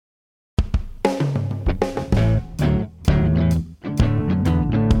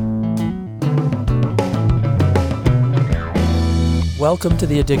Welcome to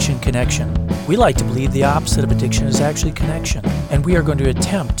the Addiction Connection. We like to believe the opposite of addiction is actually connection, and we are going to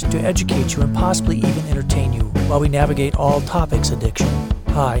attempt to educate you and possibly even entertain you while we navigate all topics addiction.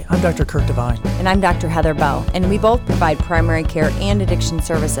 Hi, I'm Dr. Kirk Devine. And I'm Dr. Heather Bell, and we both provide primary care and addiction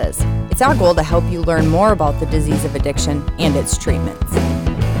services. It's our goal to help you learn more about the disease of addiction and its treatments.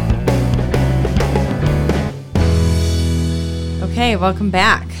 Okay, welcome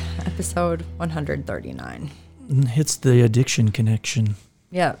back. Episode 139. It's the Addiction Connection.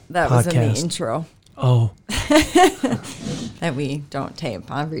 Yeah, that podcast. was in the intro. Oh. That we don't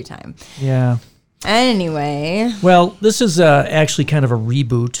tape every time. Yeah. Anyway. Well, this is actually kind of a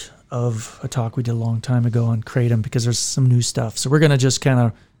reboot of a talk we did a long time ago on Kratom because there's some new stuff. So we're going to just kind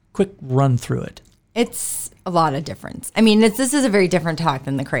of quick run through it. It's a lot of difference. I mean, this is a very different talk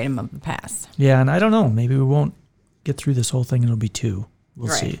than the Kratom of the past. Yeah, and I don't know. Maybe we won't get through this whole thing and it'll be two. We'll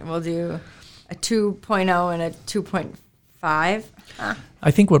right. see. We'll do a 2.0 and a 2.5.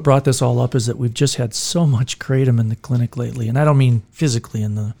 I think what brought this all up is that we've just had so much Kratom in the clinic lately. And I don't mean physically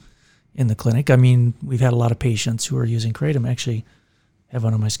in the clinic. I mean, we've had a lot of patients who are using Kratom. I actually have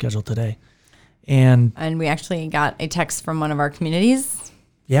one on my schedule today. And we actually got a text from one of our communities.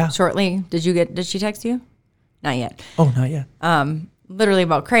 Yeah. Shortly. Did she text you? Not yet. Oh, not yet. Literally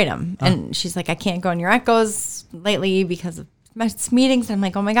about Kratom. And she's like, I can't go on your echoes lately because of my meetings. And I'm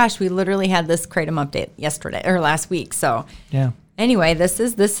like, oh my gosh, we literally had this Kratom update yesterday or last week. So yeah. Anyway, this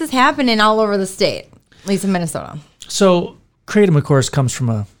is happening all over the state, at least in Minnesota. So Kratom, of course, comes from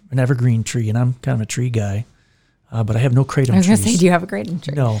an evergreen tree, and I'm kind of a tree guy, but I have no Kratom trees. I was going to say, do you have a Kratom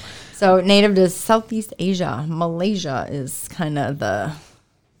tree? No. So native to Southeast Asia, Malaysia is kind of the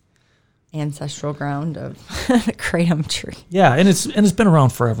ancestral ground of the Kratom tree. Yeah, and it's been around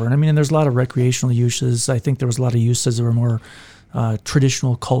forever. And I mean, there's a lot of recreational uses. I think there was a lot of uses that were more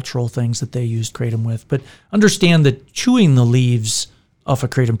traditional cultural things that they used Kratom with. But understand that chewing the leaves off a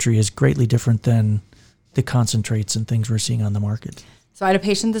Kratom tree is greatly different than the concentrates and things we're seeing on the market. So I had a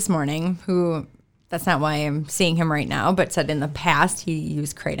patient this morning who, that's not why I'm seeing him right now, but said in the past he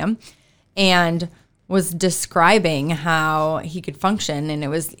used Kratom and was describing how he could function. And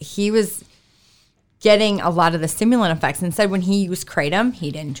he was getting a lot of the stimulant effects and said when he used Kratom,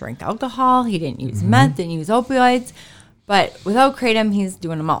 he didn't drink alcohol, he didn't use meth, didn't use opioids. But without Kratom, he's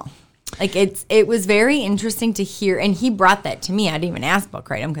doing them all. Like it was very interesting to hear. And he brought that to me. I didn't even ask about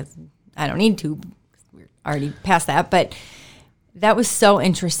Kratom because I don't need to. We're already past that. But that was so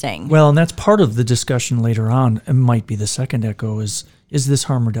interesting. Well, and that's part of the discussion later on. It might be the second echo is this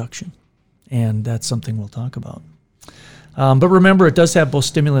harm reduction? And that's something we'll talk about. But remember, it does have both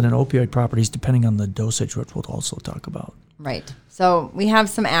stimulant and opioid properties depending on the dosage, which we'll also talk about. Right. So we have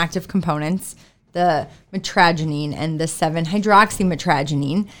some active components, the metragenine and the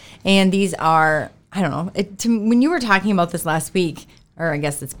 7-hydroxymetragenine. And these are, I don't know, when you were talking about this last week, or I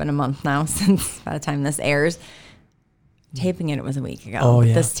guess it's been a month now since by the time this airs, taping it was a week ago. Oh,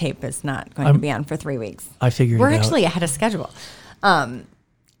 yeah. This tape is not going to be on for 3 weeks. I figured it out. We're actually ahead of schedule.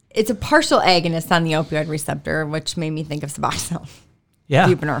 It's a partial agonist on the opioid receptor, which made me think of Suboxone. Yeah.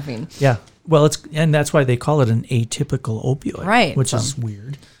 Buprenorphine. Yeah. Well, and that's why they call it an atypical opioid. Right. Which is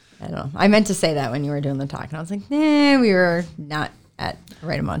weird. I don't know. I meant to say that when you were doing the talk, and I was like, we were not at the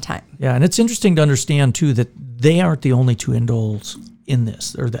right amount of time. Yeah, and it's interesting to understand, too, that they aren't the only two indoles in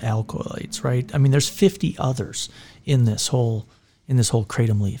this, or the alkaloids, right? I mean, there's 50 others in this whole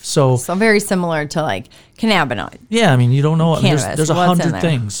Kratom leaf. So very similar to like cannabinoid. Yeah, I mean, you don't know. Cannabis, there's 100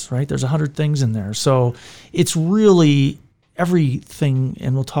 things, right? There's 100 things in there. So it's really everything,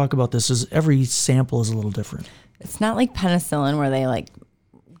 and we'll talk about this, is every sample is a little different. It's not like penicillin where they like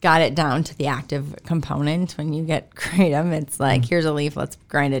got it down to the active component. When you get Kratom, it's like, here's a leaf, let's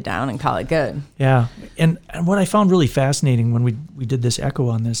grind it down and call it good. Yeah, and what I found really fascinating when we did this echo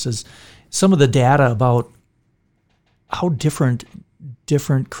on this is some of the data about how different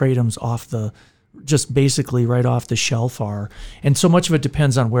Kratoms just basically right off the shelf are. And so much of it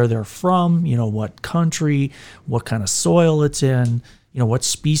depends on where they're from, what country, what kind of soil it's in, what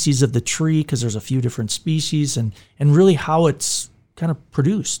species of the tree, because there's a few different species, and really how it's kind of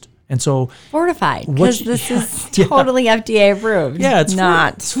produced. And so fortified, because this is totally FDA approved. Yeah,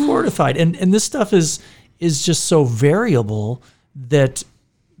 it's fortified. And this stuff is just so variable that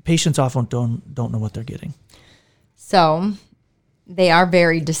patients often don't know what they're getting. So they are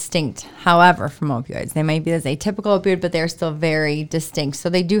very distinct, however, from opioids. They might be as atypical opioid, but they're still very distinct. So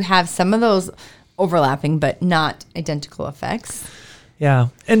they do have some of those overlapping, but not identical effects. Yeah.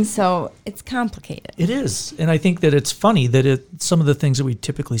 And so it's complicated. It is. And I think that it's funny that some of the things that we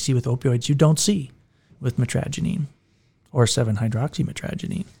typically see with opioids, you don't see with metragenine or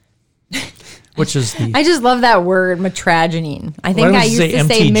 7-hydroxymetragenine. which is the I just love that word, metragenine. I think I used to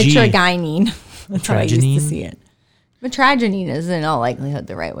say mitraginine. That's how I used to see it. Metragenine is in all likelihood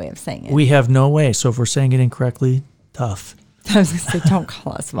the right way of saying it. We have no way. So if we're saying it incorrectly, tough. I was going to say, don't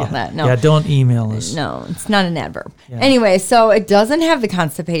call us about that. No. Yeah, don't email us. No, it's not an adverb. Yeah. Anyway, so it doesn't have the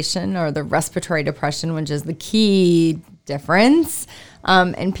constipation or the respiratory depression, which is the key difference.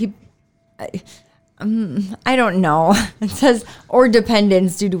 And people, I don't know. It says, or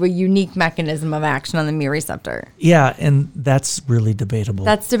dependence due to a unique mechanism of action on the mu receptor. Yeah, and that's really debatable.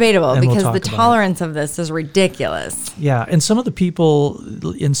 That's debatable because the tolerance of this is ridiculous. Yeah, and some of the people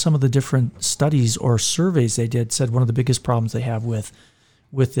in some of the different studies or surveys they did said one of the biggest problems they have with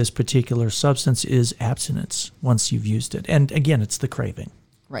this particular substance is abstinence once you've used it. And again, it's the craving.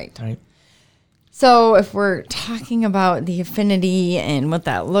 Right. Right. So if we're talking about the affinity and what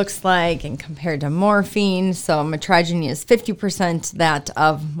that looks like and compared to morphine, so metragenine is 50% that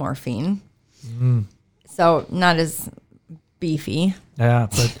of morphine. So not as beefy. Yeah,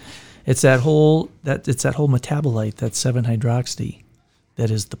 but it's that whole metabolite, that 7-hydroxy,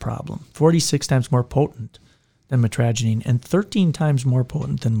 that is the problem. 46 times more potent than metragenine and 13 times more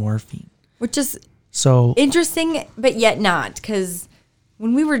potent than morphine. Which is so interesting, but yet not, because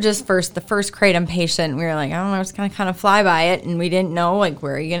when we were just the first Kratom patient, we were like, I don't know, just going to kind of fly by it. And we didn't know, like,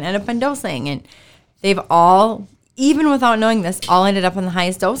 where are you going to end up on dosing? And they've all, even without knowing this, all ended up on the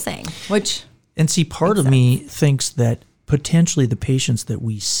highest dosing, which. And see, part of me thinks that potentially the patients that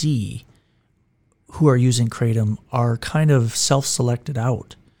we see who are using Kratom are kind of self-selected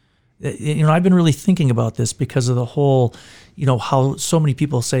out. You know, I've been really thinking about this because of the whole, you know, how so many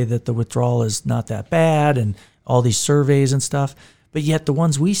people say that the withdrawal is not that bad and all these surveys and stuff. But yet the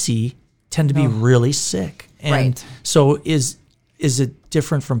ones we see tend to be really sick. And right. So is it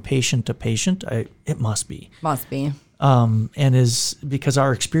different from patient to patient? It must be. Must be. And is because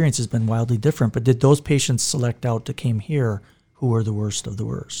our experience has been wildly different. But did those patients select out that came here who were the worst of the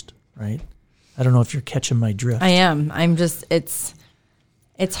worst, right? I don't know if you're catching my drift. I am. I'm just, it's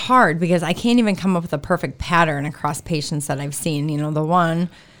hard because I can't even come up with a perfect pattern across patients that I've seen. You know, the one,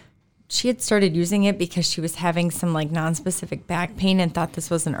 she had started using it because she was having some like non-specific back pain and thought this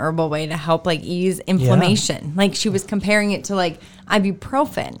was an herbal way to help like ease inflammation. Yeah. Like she was comparing it to like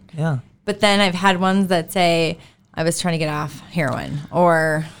ibuprofen. Yeah. But then I've had ones that say I was trying to get off heroin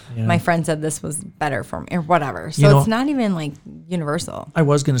or my friend said this was better for me or whatever. So it's not even like universal. I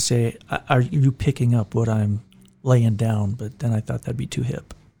was going to say, are you picking up what I'm laying down? But then I thought that'd be too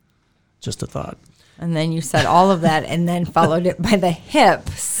hip. Just a thought. And then you said all of that and then followed it by the hip.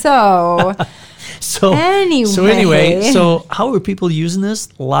 So anyway, so how are people using this?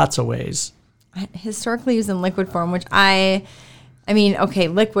 Lots of ways. Historically used in liquid form, which I mean, okay,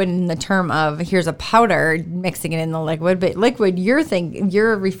 liquid in the term of here's a powder, mixing it in the liquid, but liquid,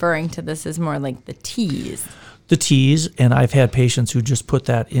 you're referring to this as more like the teas. The teas, and I've had patients who just put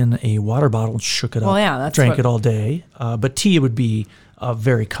that in a water bottle and shook it up, drank it all day. But tea would be a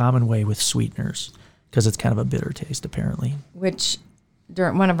very common way with sweeteners because it's kind of a bitter taste, apparently. Which,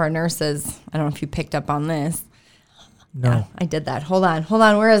 during one of our nurses, I don't know if you picked up on this. No. Yeah, I did that. Hold on.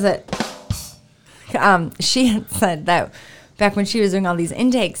 Where is it? She had said that back when she was doing all these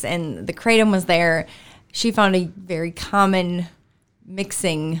intakes and the Kratom was there, she found a very common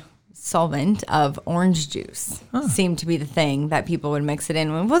mixing solvent of orange juice. Seemed to be the thing that people would mix it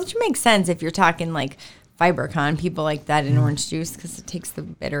in. Well, which makes sense if you're talking like Fibercon, people like that in orange juice because it takes the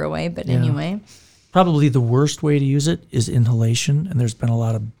bitter away. But anyway. Probably the worst way to use it is inhalation, and there's been a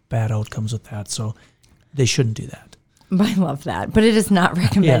lot of bad outcomes with that, so they shouldn't do that. I love that, but it is not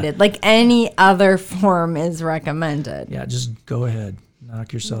recommended. Like any other form is recommended. Yeah, just go ahead.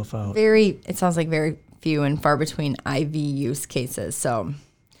 Knock yourself out. It sounds like very few and far between IV use cases. So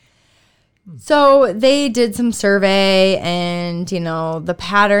they did some survey and, you know, the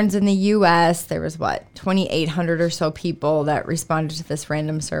patterns in the U.S., there was 2,800 or so people that responded to this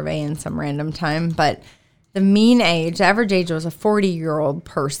random survey in some random time. But the average age was a 40-year-old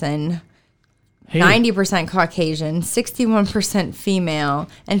person, 90% Caucasian, 61% female,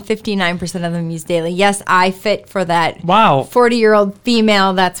 and 59% of them use daily. Yes, I fit for that 40-year-old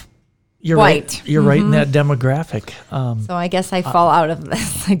female that's You're white. Right. You're right in that demographic. So I guess I fall out of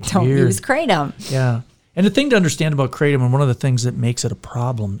this. Like, don't use Kratom. Yeah. And the thing to understand about Kratom, and one of the things that makes it a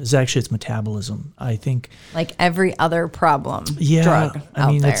problem, is actually its metabolism. I think, like every other problem drug I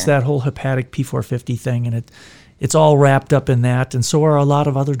mean, it's that whole hepatic P450 thing, and it's all wrapped up in that, and so are a lot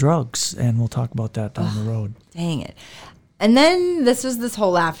of other drugs, and we'll talk about that down the road. Dang it. And then this was this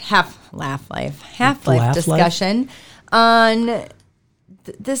whole half-life discussion on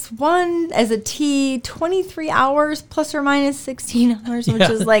this one as a tea, 23 hours plus or minus 16 hours, which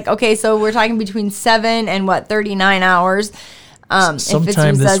is like, okay, so we're talking between 7 and 39 hours.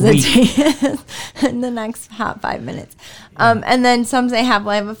 Sometime this week. In the next hot 5 minutes. And then some say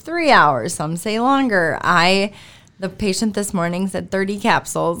half-life of 3 hours. Some say longer. The patient this morning said 30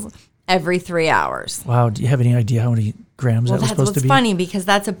 capsules every 3 hours. Wow. Do you have any idea how many grams that was supposed to be? That's what's funny, because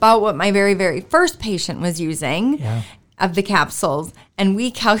that's about what my very, very first patient was using of the capsules. And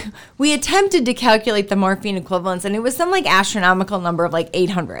we attempted to calculate the morphine equivalents, and it was some like astronomical number of like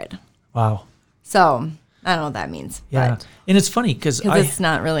 800. Wow. So I don't know what that means. Yeah. And it's funny because it's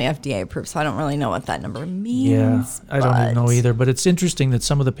not really FDA approved, so I don't really know what that number means. Yeah, I don't even know either. But it's interesting that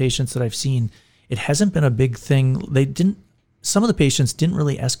some of the patients that I've seen, it hasn't been a big thing. Some of the patients didn't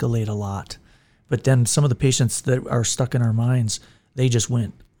really escalate a lot. But then some of the patients that are stuck in our minds, they just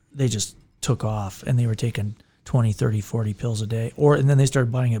took off, and they were taking 20, 30, 40 pills a day. And then they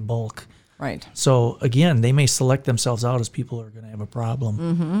started buying it bulk. Right. So again, they may select themselves out as people who are going to have a problem.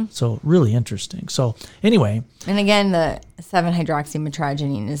 Mm-hmm. So really interesting. So anyway. And again, the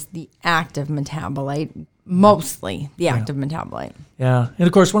 7-hydroxymetrogenine is the active metabolite, mostly the active metabolite. Yeah. And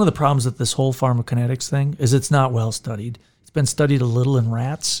of course, one of the problems with this whole pharmacokinetics thing is it's not well studied. It's been studied a little in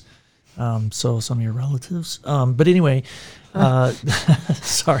rats. So some of your relatives. But anyway,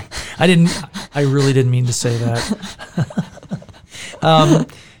 sorry, I really didn't mean to say that.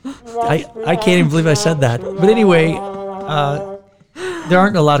 I can't even believe I said that. But anyway, there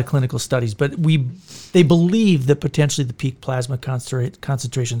aren't a lot of clinical studies, but they believe that potentially the peak plasma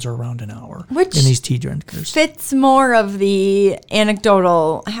concentrations are around an hour in these tea drinkers. Fits more of the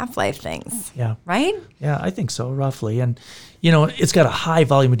anecdotal half-life things. Yeah. Right? Yeah, I think so, roughly. And, it's got a high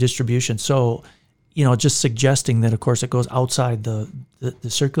volume of distribution. So, just suggesting that, of course, it goes outside the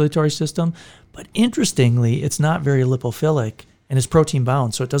circulatory system. But interestingly, it's not very lipophilic. And it's protein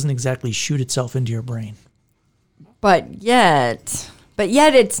bound, so it doesn't exactly shoot itself into your brain. But yet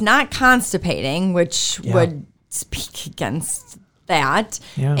it's not constipating, which would speak against that.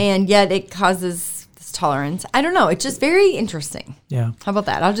 Yeah. And yet it causes this tolerance. I don't know. It's just very interesting. Yeah. How about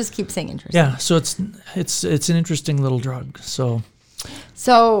that? I'll just keep saying interesting. Yeah. So it's an interesting little drug. So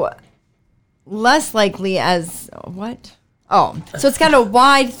less likely as what? Oh, so it's got a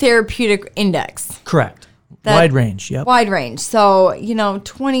wide therapeutic index. Correct. Wide range, yep. Wide range. So,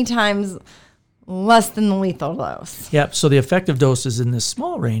 20 times less than the lethal dose. Yep. So the effective dose is in this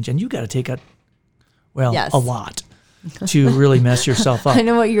small range, and you got to take a lot to really mess yourself up. I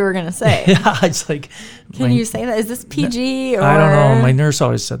know what you were going to say. Yeah, it's like... Can you say that? Is this PG or... I don't know. My nurse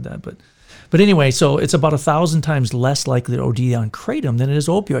always said that, But anyway, so it's about 1,000 times less likely to OD on kratom than it is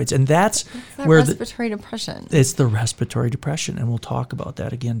opioids. And that's where respiratory depression. It's the respiratory depression. And we'll talk about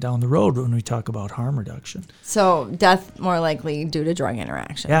that again down the road when we talk about harm reduction. So death more likely due to drug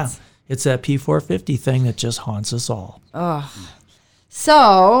interactions. Yeah. It's that P450 thing that just haunts us all. Oh.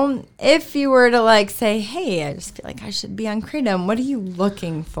 So if you were to say, hey, I just feel like I should be on kratom, what are you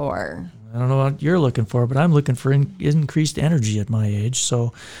looking for? I don't know what you're looking for, but I'm looking for increased energy at my age.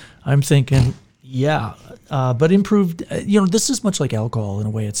 So I'm thinking, but improved, this is much like alcohol in a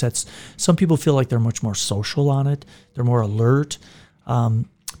way. Some people feel like they're much more social on it. They're more alert.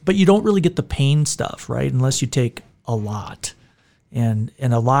 But you don't really get the pain stuff, right? Unless you take a lot. And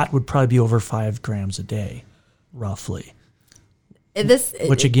a lot would probably be over 5 grams a day, roughly.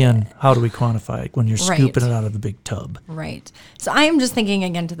 Which again, how do we quantify it when you're scooping it out of a big tub? Right. So I am just thinking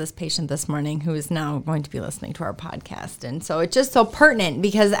again to this patient this morning who is now going to be listening to our podcast. And so it's just so pertinent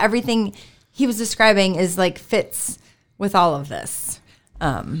because everything he was describing is fits with all of this.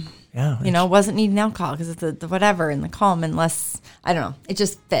 Wasn't needing alcohol because it's the whatever and the calm and less, I don't know. It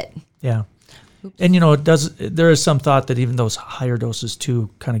just fit. Yeah. Oops. And there is some thought that even those higher doses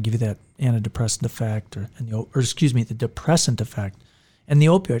too kind of give you that antidepressant effect the depressant effect and the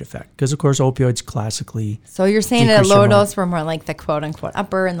opioid effect. Because of course opioids classically. So you're saying that a low dose were more like the quote unquote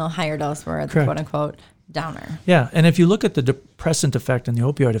upper and the higher dose were the quote unquote downer. Yeah. And if you look at the depressant effect and the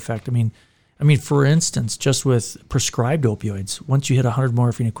opioid effect, I mean, for instance, just with prescribed opioids, once you hit 100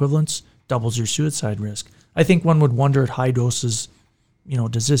 morphine equivalents, doubles your suicide risk. I think one would wonder at high doses,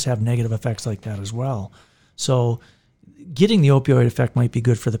 does this have negative effects like that as well? So getting the opioid effect might be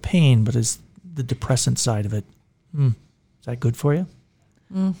good for the pain, but is the depressant side of it, is that good for you?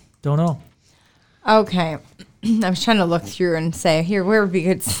 Don't know. Okay. I was trying to look through and say, where would be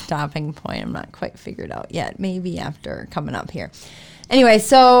a good stopping point? I'm not quite figured out yet. Maybe after coming up here. Anyway,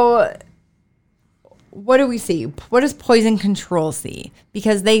 so what do we see? What does poison control see?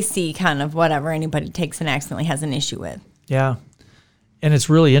 Because they see kind of whatever anybody takes and accidentally has an issue with. Yeah. And it's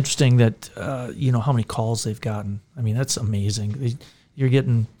really interesting that, how many calls they've gotten. I mean, that's amazing. you're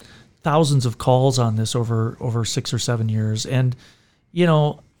getting thousands of calls on this over 6 or 7 years. And,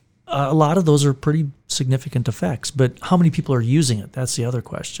 a lot of those are pretty significant effects, but how many people are using it? That's the other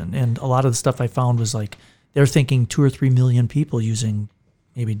question. And a lot of the stuff I found was like, they're thinking 2 or 3 million people using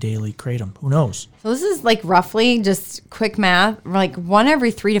maybe daily Kratom. Who knows? So this is like roughly just quick math, like 1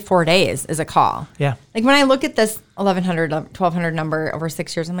 every 3 to 4 days is a call. Yeah. Like when I look at this 1,100, 1,200 number over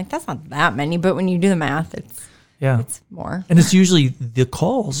 6 years, I'm like, that's not that many. But when you do the math, it's more. And it's usually the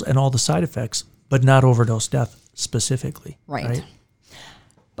calls and all the side effects, but not overdose death specifically. Right.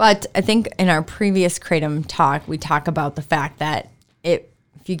 But I think in our previous Kratom talk, we talk about the fact that if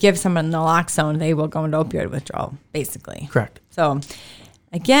you give someone naloxone, they will go into opioid withdrawal, basically. Correct. So,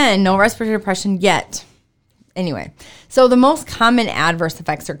 again, no respiratory depression yet. Anyway, so the most common adverse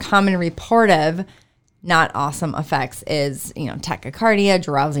effects or common reportive, not awesome effects is, tachycardia,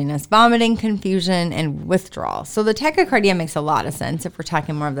 drowsiness, vomiting, confusion, and withdrawal. So the tachycardia makes a lot of sense if we're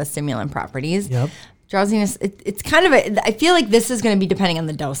talking more of the stimulant properties. Yep. Drowsiness, it's kind of I feel like this is going to be depending on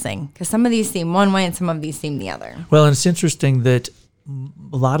the dosing because some of these seem one way and some of these seem the other. Well, and it's interesting that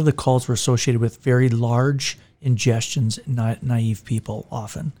a lot of the calls were associated with very large ingestions in naive people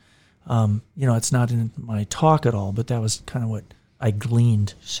often. It's not in my talk at all, but that was kind of what I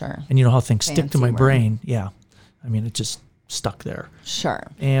gleaned. Sure. And you know how things stick to my word. brain. Yeah. I mean, it just stuck there. Sure.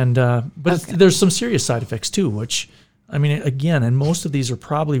 And, but there's some serious side effects too, which, I mean, again, and most of these are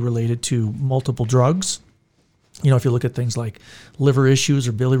probably related to multiple drugs. If you look at things like liver issues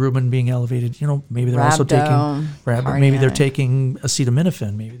or bilirubin being elevated, maybe they're also taking maybe they're taking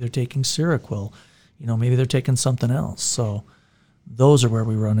acetaminophen, maybe they're taking Seroquel, maybe they're taking something else. So those are where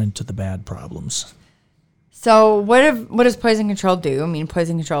we run into the bad problems. So what does poison control do? I mean,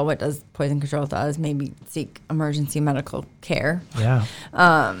 what does poison control does? Maybe seek emergency medical care. Yeah.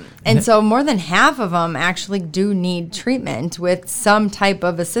 And so more than half of them actually do need treatment with some type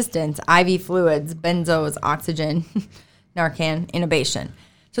of assistance, IV fluids, benzos, oxygen, Narcan, intubation.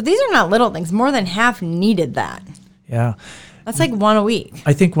 So these are not little things. More than half needed that. Yeah. That's like 1 a week.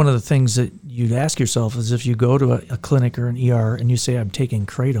 I think one of the things that you'd ask yourself is if you go to a clinic or an ER and you say, I'm taking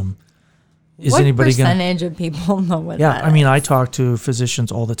Kratom, is what anybody percentage of people know what that I mean, is? I talk to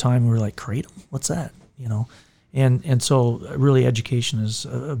physicians all the time who are like, Kratom, what's that? And so really education is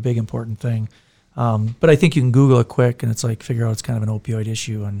a big important thing. But I think you can Google it quick and it's like figure out it's kind of an opioid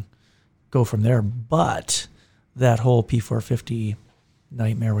issue and go from there. But that whole P450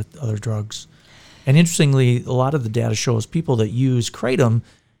 nightmare with other drugs. And interestingly, a lot of the data shows people that use Kratom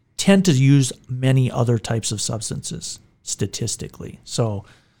tend to use many other types of substances statistically. So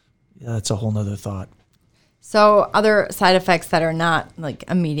that's a whole nother thought. So other side effects that are not like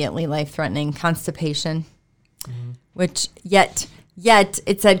immediately life-threatening, constipation, which yet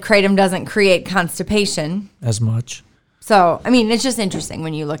it said Kratom doesn't create constipation. As much. So, I mean, it's just interesting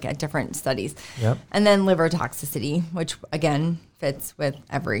when you look at different studies. Yep. And then liver toxicity, which again fits with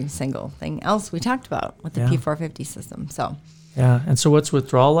every single thing else we talked about with the P450 system. So. Yeah, and so what's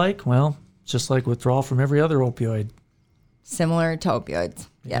withdrawal like? Well, just like withdrawal from every other opioid. Similar to opioids,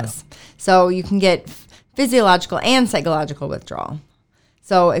 yes. So you can get physiological and psychological withdrawal.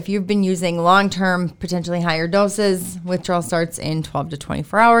 So if you've been using long-term, potentially higher doses, withdrawal starts in 12 to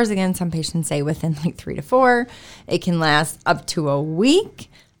 24 hours. Again, some patients say within like 3 to 4. It can last up to a week.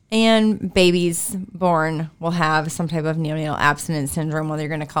 And babies born will have some type of neonatal abstinence syndrome, whether you're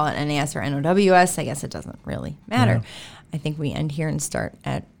going to call it NAS or NOWS. I guess it doesn't really matter. Yeah. I think we end here and start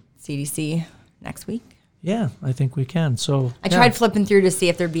at CDC next week. Yeah, I think we can. So I tried flipping through to see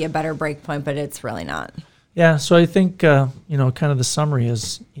if there'd be a better break point, but it's really not. Yeah, so I think, kind of the summary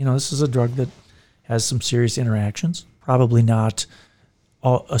is, this is a drug that has some serious interactions, probably not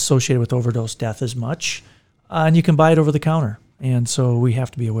associated with overdose death as much, and you can buy it over the counter. And so we have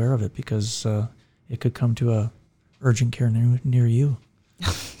to be aware of it because it could come to a urgent care near you.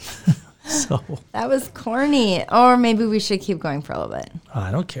 So that was corny. Or maybe we should keep going for a little bit.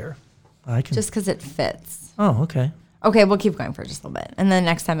 I don't care. I can. Just because it fits. Oh, okay. Okay, we'll keep going for just a little bit. And then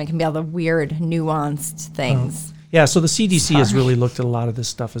next time it can be all the weird, nuanced things. Yeah, so the CDC has really looked at a lot of this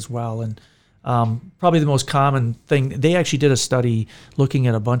stuff as well. And probably the most common thing, they actually did a study looking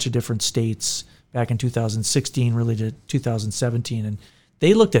at a bunch of different states back in 2016, really to 2017. And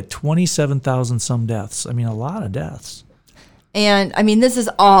they looked at 27,000 some deaths. I mean, a lot of deaths. And, I mean, this is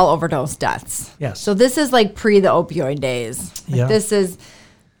all overdose deaths. Yes. So this is like pre the opioid days. Like this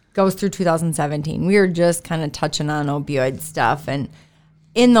goes through 2017. We were just kind of touching on opioid stuff. And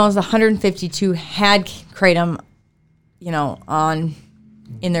in those, 152 had Kratom,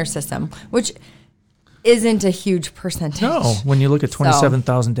 in their system, which isn't a huge percentage. No, when you look at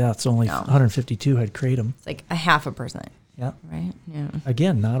 27,000 deaths, only 152 had Kratom. It's like 0.5%. Yeah. Right? Yeah.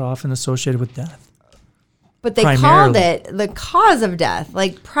 Again, not often associated with death. But they called it the cause of death,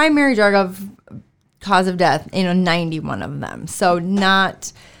 like primary drug of cause of death, 91 of them. So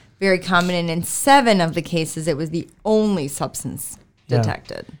not very common. And in 7 of the cases, it was the only substance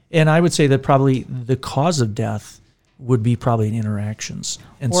detected. And I would say that probably the cause of death would be probably in interactions.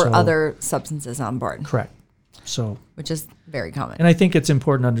 And or other substances on board. Correct. So, which is very common. And I think it's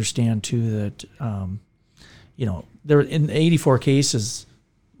important to understand, too, that, there in 84 cases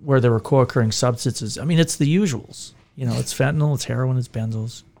where there were co-occurring substances, I mean, it's the usuals. It's fentanyl, it's heroin, it's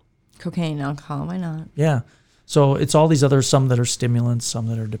benzos. Cocaine, alcohol, why not? Yeah. So it's all these others, some that are stimulants, some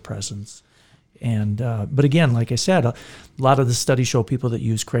that are depressants. And but again, like I said, a lot of the studies show people that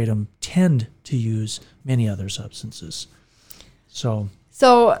use Kratom tend to use many other substances. So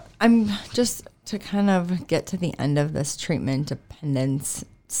I'm just to kind of get to the end of this treatment dependence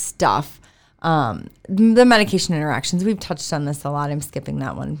stuff. The medication interactions, we've touched on this a lot. I'm skipping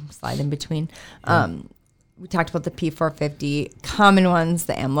that one slide in between. We talked about the P450, common ones,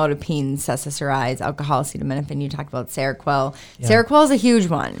 the amlodipine, cesicerides, alcohol, acetaminophen. You talked about Seroquel. Yeah. Seroquel is a huge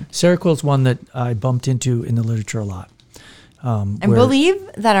one. Seroquel is one that I bumped into in the literature a lot. I believe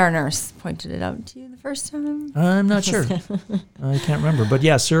that our nurse pointed it out to you the first time. I'm not sure. I can't remember. But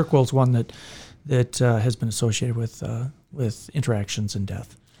yeah, Seroquel is one that has been associated with interactions and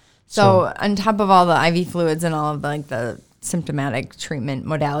death. So on top of all the IV fluids and all of the symptomatic treatment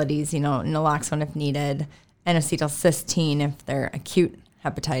modalities, naloxone if needed, N-acetylcysteine if they're acute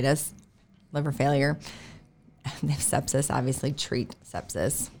hepatitis, liver failure. They have sepsis, obviously treat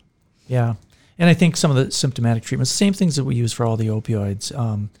sepsis. Yeah. And I think some of the symptomatic treatments, same things that we use for all the opioids.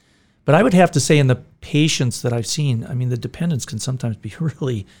 But I would have to say in the patients that I've seen, I mean, the dependence can sometimes be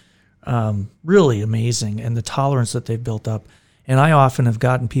really, really amazing, and the tolerance that they've built up. And I often have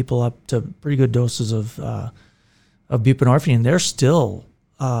gotten people up to pretty good doses of buprenorphine, and they're still,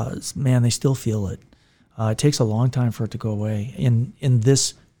 they still feel it. It takes a long time for it to go away in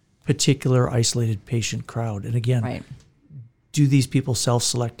this particular isolated patient crowd. And again, do these people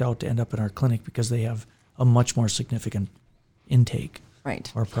self-select out to end up in our clinic because they have a much more significant intake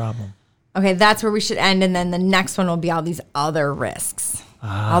or problem? Okay, that's where we should end. And then the next one will be all these other risks,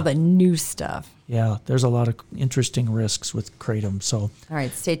 all the new stuff. Yeah, there's a lot of interesting risks with Kratom. So, all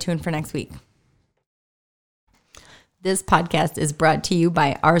right, stay tuned for next week. This podcast is brought to you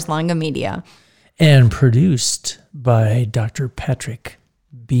by Ars Longa Media. And produced by Dr. Patrick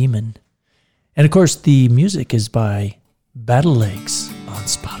Beeman. And of course, the music is by Battle Legs on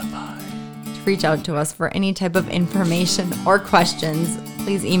Spotify. To reach out to us for any type of information or questions,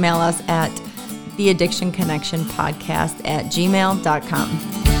 please email us at theaddictionconnectionpodcast@gmail.com.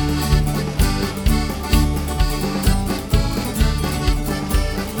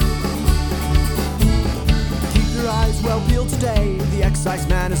 Well peeled today, the excise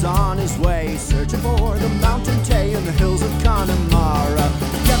man is on his way, searching for the mountain tay in the hills of Connemara.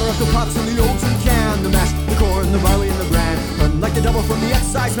 Gather up the pots and the old tin can, the mash, the corn, the barley, and the bran. Run like the devil from the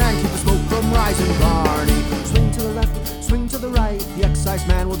excise man, keep the smoke from rising, Barney. Swing to the left, swing to the right, the excise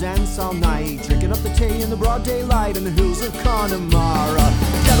man will dance all night, drinking up the tea in the broad daylight in the hills of Connemara.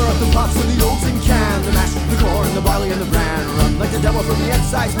 Gather up the pots and the old tin can, the mash, the corn, the barley, and the bran. Run like the devil from the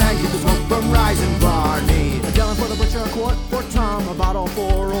excise man, keep the smoke from rising, Barney. A gallon for the butcher, a quart for Tom, a bottle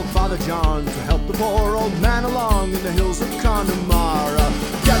for old Father John, to help the poor old man along in the hills of Connemara.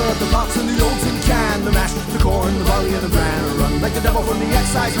 Gather up the pots and the old tin can, the mash, the corn, the barley, and the bran. Run like the devil from the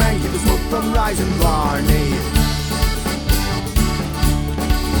excise man, keep the smoke from rising, Barney.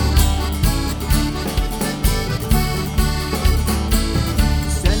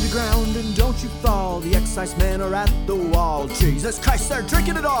 Don't you fall, the excise men are at the wall. Jesus Christ, they're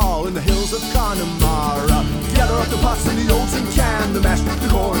drinking it all in the hills of Connemara. Gather up the pots and the old tin can, the mash, the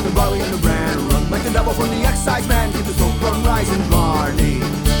corn,